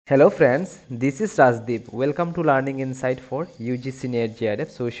Hello friends, this is Rajdeep. Welcome to Learning Insight for UGC NET JRF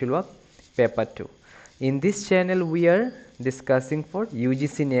Social Work Paper 2. In this channel we are discussing for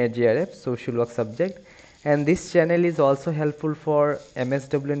UGC NET JRF Social Work subject, and this channel is also helpful for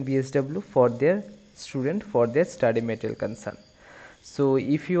MSW and BSW for their student for their study material concern. So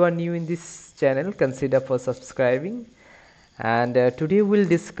if you are new in this channel, consider for subscribing. And today we'll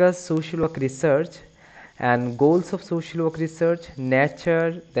discuss social work research and goals of social work research,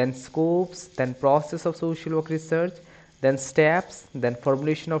 nature, then scopes, then process of social work research, then steps, then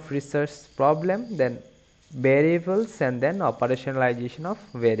formulation of research problem, then variables, and then operationalization of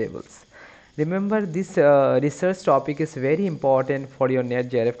variables. Remember, this research topic is very important for your NET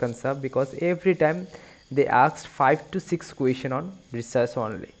JRF concept because every time they asked 5 to 6 questions on research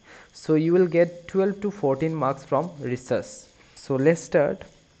only. So you will get 12 to 14 marks from research. So let's start.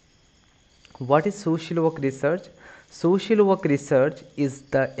 What is social work research? Social work research is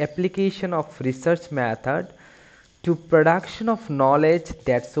the application of research method to production of knowledge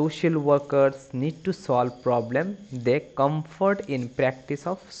that social workers need to solve problem they comfort in practice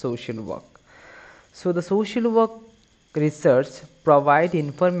of social work. So the social work research provide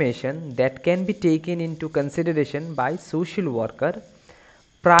information that can be taken into consideration by social worker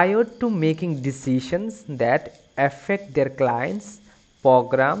prior to making decisions that affect their clients,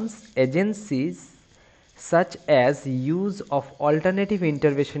 programs, agencies, such as use of alternative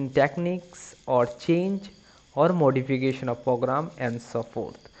intervention techniques or change or modification of program and so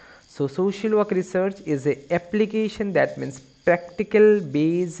forth. So social work research is a application, that means practical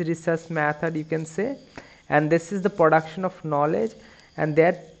based research method you can say, and this is the production of knowledge and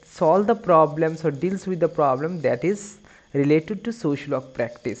that solve the problems or deals with the problem that is related to social work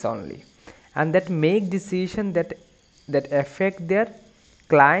practice only, and that make decision that affect their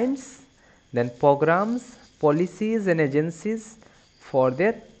clients, then programs, policies and agencies for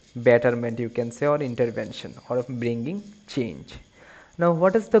their betterment you can say, or intervention or bringing change. Now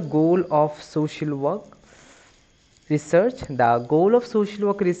what is the goal of social work research? The goal of social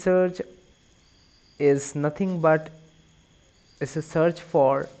work research is nothing but is a search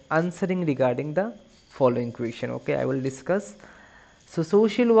for answering regarding the following question. Okay, I will discuss. So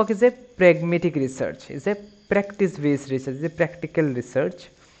social work is a pragmatic research, is a practice based research, is a practical research,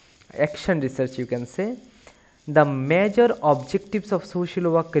 action research you can say. The major objectives of social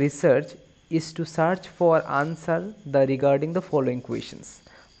work research is to search for answer the regarding the following questions.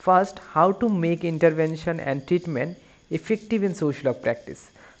 First, how to make intervention and treatment effective in social work practice.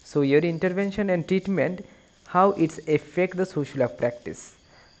 So your intervention and treatment, how it's affect the social work practice.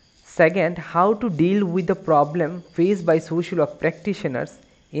 Second, how to deal with the problem faced by social work practitioners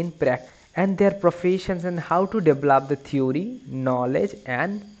in practice and their professions, and how to develop the theory, knowledge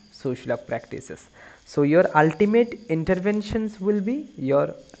and social work practices. So your ultimate interventions will be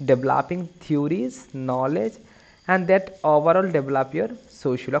your developing theories, knowledge, and that overall develop your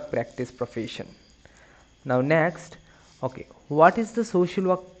social work practice profession. Now next, okay, what is the social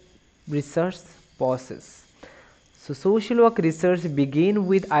work research process? So social work research begin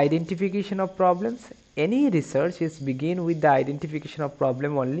with identification of problems. Any research is begin with the identification of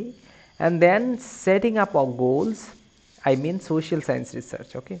problem only, and then setting up of goals. I mean social science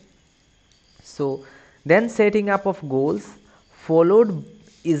research. Okay. So then setting up of goals, followed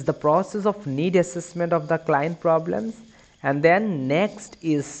is the process of need assessment of the client problems, and then next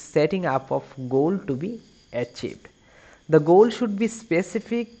is setting up of goal to be achieved. The goal should be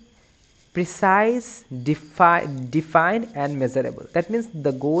specific, precise, defined and measurable. That means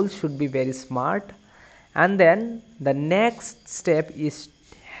the goal should be very smart, and then the next step is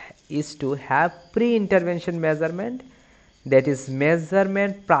to have pre-intervention measurement, that is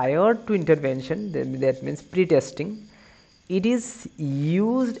measurement prior to intervention, that means pre-testing. It is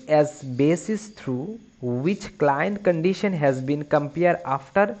used as basis through which client condition has been compared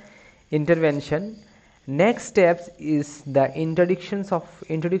after intervention. Next steps is the introductions of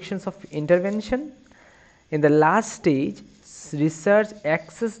intervention. In the last stage, research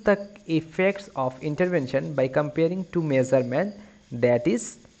assess the effects of intervention by comparing two measurement, that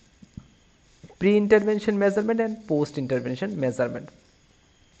is pre-intervention measurement and post-intervention measurement.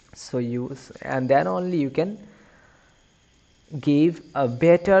 So and then only you can give a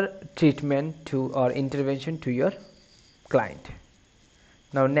better treatment to or intervention to your client.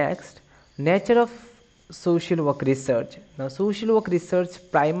 Now next, nature of social work research. Now social work research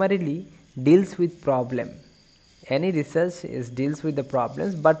primarily deals with problem. Any research deals with the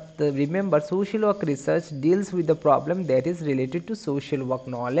problems, but remember, social work research deals with the problem that is related to social work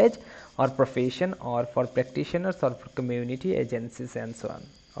knowledge or profession, or for practitioners or for community agencies and so on,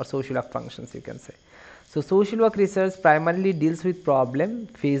 or social work functions you can say. So social work research primarily deals with problem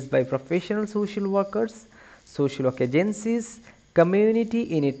faced by professional social workers, social work agencies, community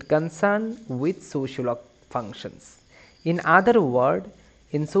in it concerned with social work functions. In other words,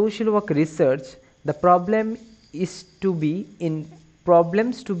 in social work research, the problems to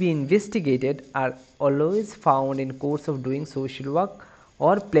be investigated are always found in course of doing social work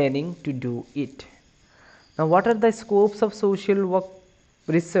or planning to do it. Now, what are the scopes of social work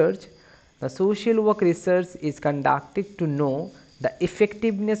research? The social work research is conducted to know the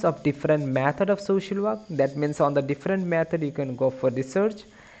effectiveness of different method of social work. That means on the different method you can go for research,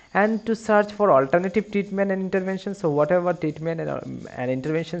 and to search for alternative treatment and intervention. So whatever treatment and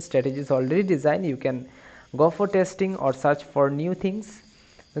intervention strategies already designed, you can go for testing or search for new things.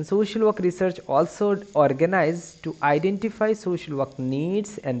 And social work research also organized to identify social work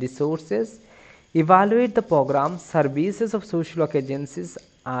needs and resources, evaluate the programs, services of social work agencies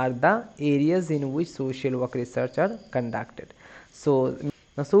are the areas in which social work research are conducted. So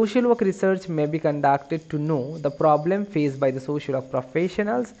now, social work research may be conducted to know the problem faced by the social work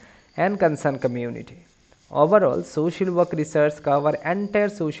professionals and concerned community. Overall, social work research cover entire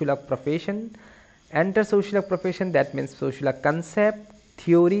social work profession. Enter social work profession, that means social work concept,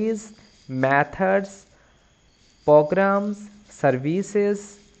 theories, methods, programs,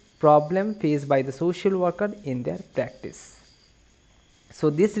 services, problem faced by the social worker in their practice. So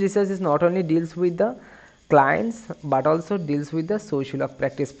this research is not only deals with the clients but also deals with the social work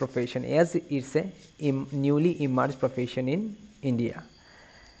practice profession, as it's a newly emerged profession in India.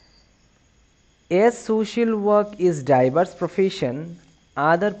 As social work is diverse profession,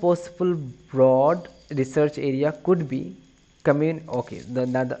 other possible broad research area could be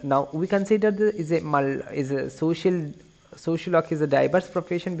now we consider social work is a diverse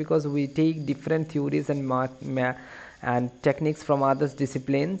profession because we take different theories and techniques from other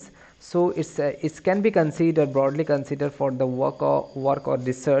disciplines. So it can be considered broadly considered for the work or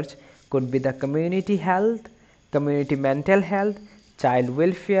research could be the community health, community mental health, child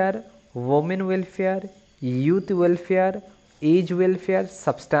welfare, women welfare, youth welfare, age welfare,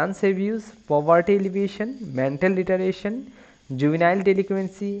 substance abuse, poverty alleviation, mental retardation, juvenile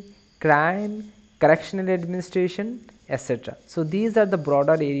delinquency, crime, correctional administration, etc. So these are the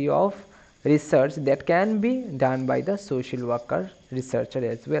broader area of research that can be done by the social worker researcher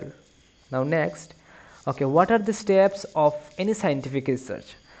as well. Now next, what are the steps of any scientific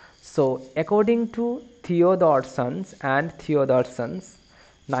research? So according to Theodorson's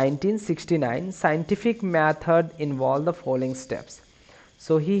 1969 scientific method involve the following steps.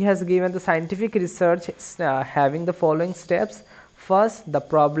 So he has given the scientific research having the following steps. First, the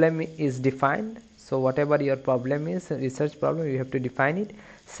problem is defined. So whatever your problem is, research problem, you have to define it.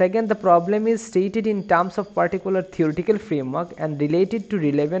 Second, the problem is stated in terms of particular theoretical framework and related to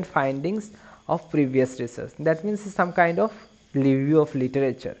relevant findings of previous research. That means some kind of review of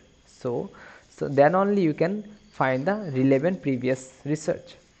literature. So then only you can find the relevant previous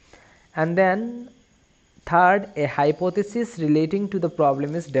research. And then third, a hypothesis relating to the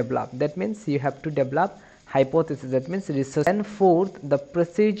problem is developed. That means you have to develop hypothesis, that means research. And fourth, the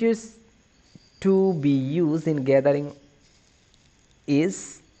procedures to be used in gathering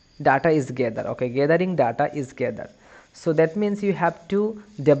is data is gathered. Gathering data is gathered. So that means you have to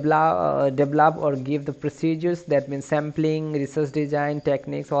develop or give the procedures, that means sampling, research design,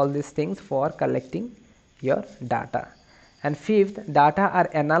 techniques, all these things for collecting your data. And fifth, data are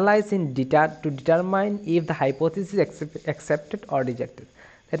analyzed to determine if the hypothesis is accepted or rejected.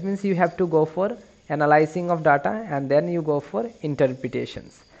 That means you have to go for analyzing of data and then you go for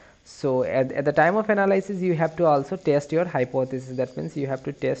interpretations. So at the time of analysis you have to also test your hypothesis. That means you have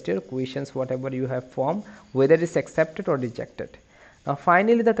to test your questions, whatever you have formed, whether it is accepted or rejected. Now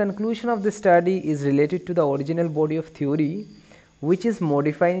finally, the conclusion of the study is related to the original body of theory, which is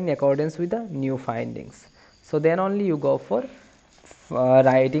modified in accordance with the new findings. So then only you go for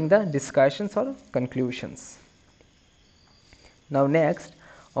writing the discussions or conclusions. Now next,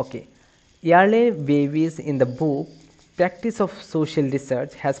 Yarley Davies in the book Practice of Social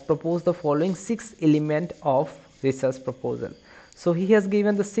Research has proposed the following 6 elements of research proposal. So he has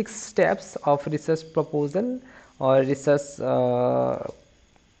given the 6 steps of research proposal or research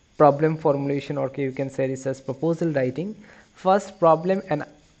problem formulation, or you can say research proposal writing. First, problem and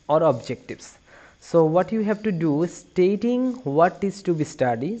or objectives. So what you have to do is stating what is to be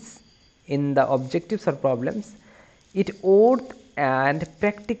studied in the objectives or problems, its oath and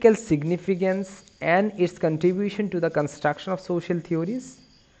practical significance and its contribution to the construction of social theories.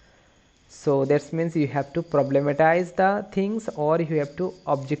 So that means you have to problematize the things or you have to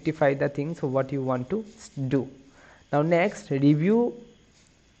objectify the things what you want to do. Now next, literature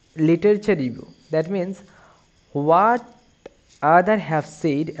review. That means what others have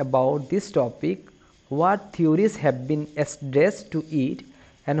said about this topic, what theories have been addressed to it,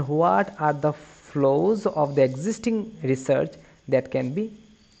 and what are the flaws of the existing research that can be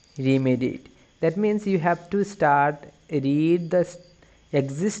remedied. That means you have to start read the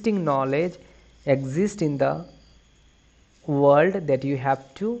existing knowledge exist in the world, that you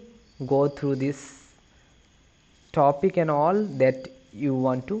have to go through this topic and all that you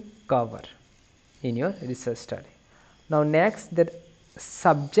want to cover in your research study. Now next, the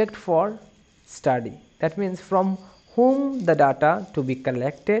subject for study. That means from whom the data to be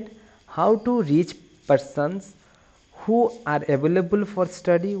collected, how to reach persons who are available for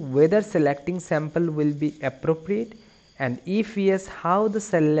study, whether selecting sample will be appropriate, and if yes, how to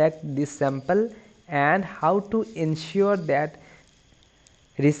select this sample, and how to ensure that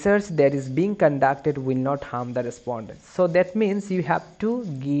research that is being conducted will not harm the respondents. So that means you have to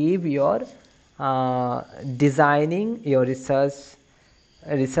give your designing your research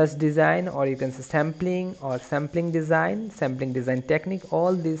design, or you can say sampling or sampling design technique.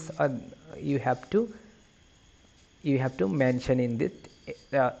 All this you have to mention in this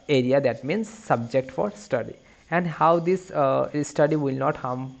area, that means subject for study, and how this study will not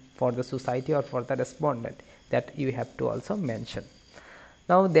harm for the society or for the respondent, that you have to also mention.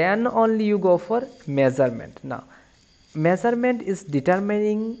 Now then only you go for measurement. Now measurement is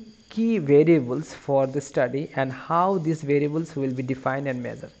determining key variables for the study and how these variables will be defined and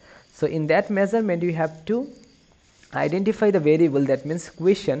measured. So in that measurement you have to identify the variable, that means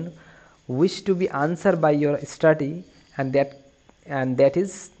question which to be answered by your study, and that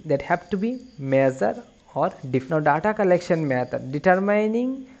have to be measured or defined. Now data collection method,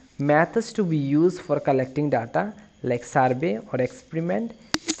 determining methods to be used for collecting data like survey or experiment,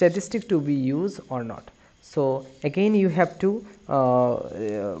 statistic to be used or not. So again you have to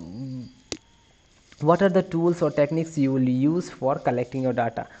what are the tools or techniques you will use for collecting your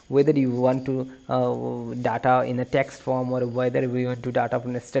data, whether you want to data in a text form or whether we want to data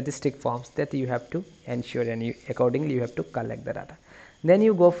in a statistic forms, that you have to ensure, and accordingly you have to collect the data. Then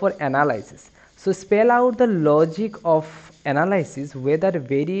you go for analysis. So spell out the logic of analysis, whether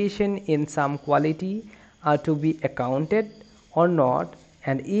variation in some quality are to be accounted or not,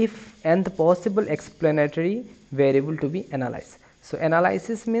 and the possible explanatory variable to be analyzed. So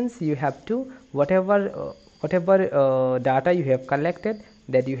analysis means you have to whatever data you have collected,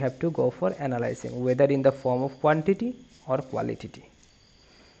 that you have to go for analyzing, whether in the form of quantity or qualitative.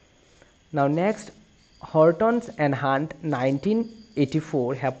 Now next, Horton and Hunt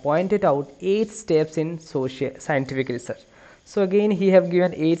 1984 have pointed out 8 steps in scientific research. So again he have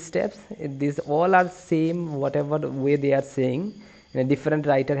given 8 steps. These all are same, whatever way they are saying. A different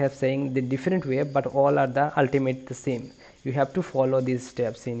writer have saying the different way, but all are the ultimate the same. You have to follow these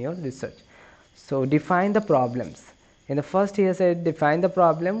steps in your research. So define the problems. In the first he has said define the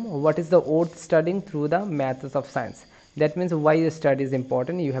problem. What is the worth studying through the methods of science? That means why the study is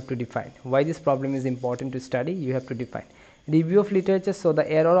important, you have to define. Why this problem is important to study, you have to define. Review of literature, so the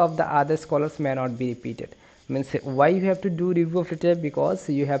error of the other scholars may not be repeated. Means why you have to do review of literature, because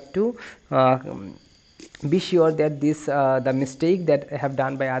you have to be sure that this the mistake that have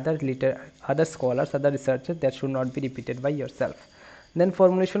done by other scholars, other researchers, that should not be repeated by yourself. Then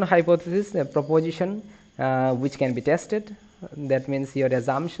formulation of hypothesis, a proposition which can be tested. That means your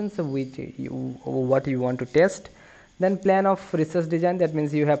assumptions what you want to test. Then plan of research design, that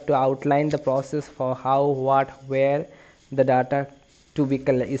means you have to outline the process for how, what, where the data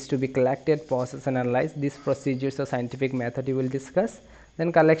is to be collected, processed and analyzed. These procedures or scientific method you will discuss.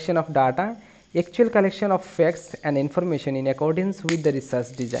 Then collection of data, actual collection of facts and information in accordance with the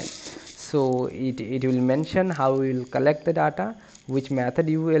research design. So it will mention how you will collect the data, which method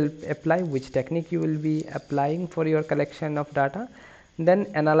you will apply, which technique you will be applying for your collection of data. Then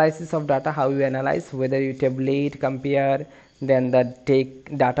analysis of data, how you analyze, whether you tabulate, compare, then the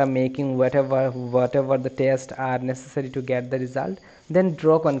take data making, whatever the tests are necessary to get the result. Then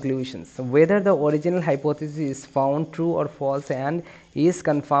draw conclusions, whether the original hypothesis is found true or false and is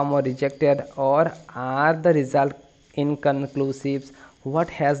confirmed or rejected, or are the result inconclusive, what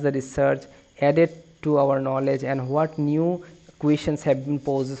has the research added to our knowledge, and what new questions have been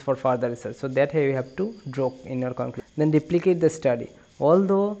posed for further research. So that you have to draw in your conclusion. Then replicate the study.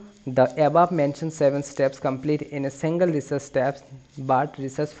 Although the above mentioned 7 steps complete in a single research steps, but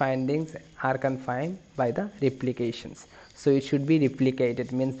research findings are confined by the replications. So it should be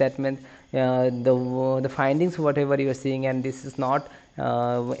replicated. Means that means the findings whatever you are seeing, and this is not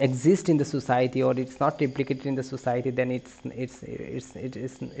exist in the society, or it's not replicated in the society, then it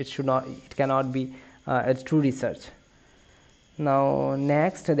cannot be a true research. Now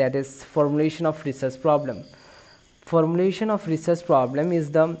next, that is formulation of research problem. Formulation of research problem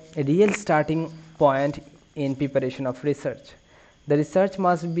is the real starting point in preparation of research. The research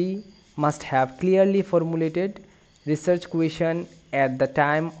must have clearly formulated research question at the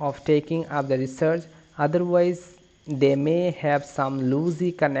time of taking up the research, otherwise they may have some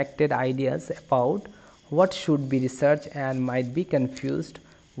loosely connected ideas about what should be researched and might be confused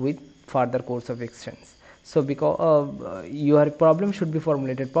with further course of actions. So because your problem should be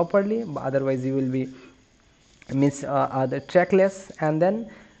formulated properly, otherwise you will be the trackless, and then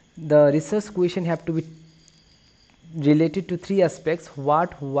the research question have to be related to three aspects: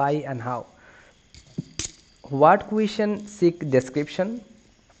 what, why, and how. What question seek description,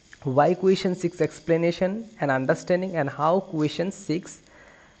 why question seeks explanation and understanding, and how question seeks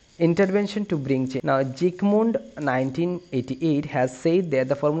intervention to bring change. Now Zygmunt 1988 has said that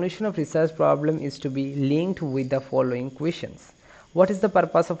the formulation of research problem is to be linked with the following questions: what is the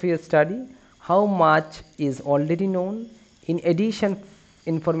purpose of your study? How much is already known? In addition,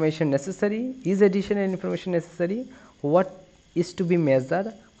 information necessary? Is addition and information necessary? What is to be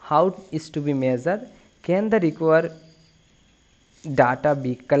measured? How is to be measured? Can the required data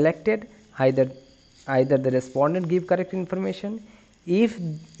be collected? Either the respondent give correct information. If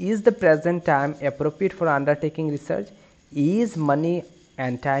is the present time appropriate for undertaking research? Is money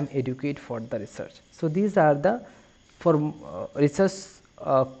and time adequate for the research? So these are the research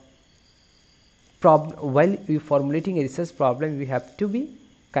problem. While we formulating a research problem, we have to be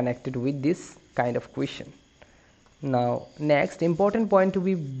connected with this kind of question. Now next important point to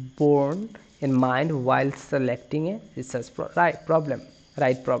be borne in mind while selecting a research problem.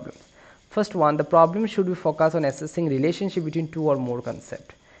 First one, the problem should be focused on assessing relationship between two or more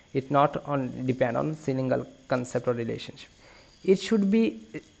concepts. It not on depend on single concept or relationship. It should be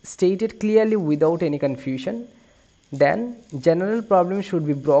stated clearly without any confusion. Then general problem should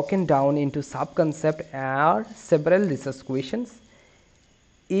be broken down into sub-concept or several research questions.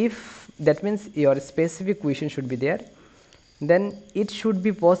 If that means your specific question should be there, then it should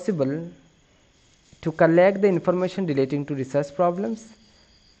be possible to collect the information relating to research problems.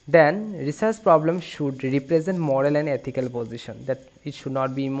 Then research problem should represent moral and ethical position, that it should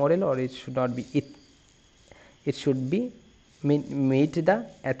not be immoral or it should not be it should be meet the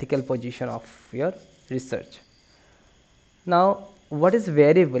ethical position of your research. Now what is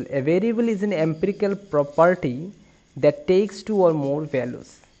variable? A variable is an empirical property that takes two or more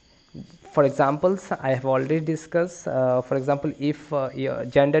values. For examples, I have already discussed. For example, if your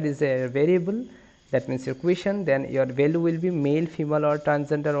gender is a variable, that means your question, then your value will be male, female, or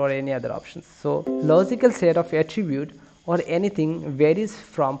transgender, or any other options. So logical set of attribute or anything varies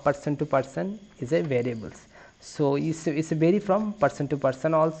from person to person is a variables. So it's a vary from person to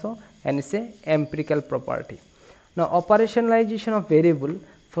person also, and it's a empirical property. Now operationalization of variable: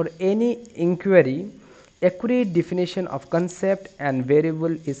 for any inquiry, accurate definition of concept and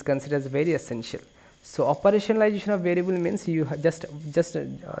variable is considered as very essential. So operationalization of variable means you just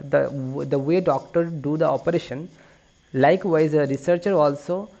the way doctor do the operation, likewise a researcher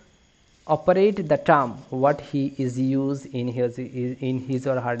also operate the term what he is used in his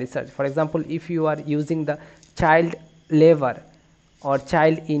or her research. For example, if you are using the child labor or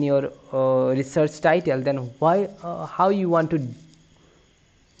child in your research title, then why how you want to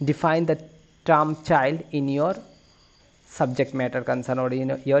define the term child in your subject matter concern or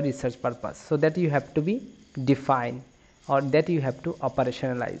in your research purpose? So that you have to be defined, or that you have to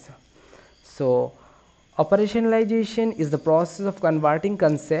operationalize. So operationalization is the process of converting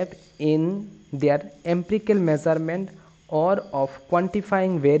concept in their empirical measurement or of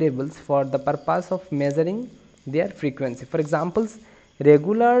quantifying variables for the purpose of measuring their frequency. For examples,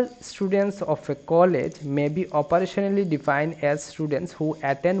 regular students of a college may be operationally defined as students who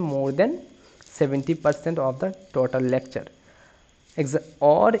attend more than 70% of the total lecture.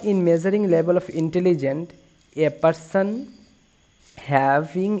 Or in measuring level of intelligence, a person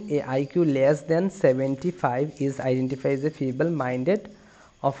having a IQ less than 75 is identified as a feeble-minded,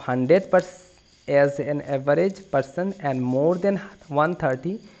 of 100% as an average person, and more than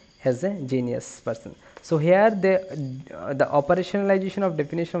 130 as a genius person. So here the operationalization of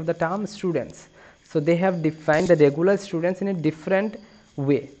definition of the term students. So they have defined the regular students in a different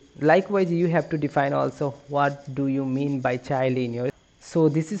way. Likewise, you have to define also what do you mean by child in your. So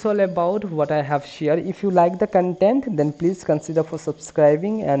this is all about what I have shared. If you like the content, then please consider for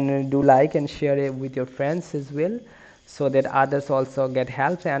subscribing, and do like and share it with your friends as well, so that others also get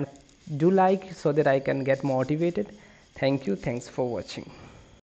help, and do like so that I can get motivated. Thank you. Thanks for watching.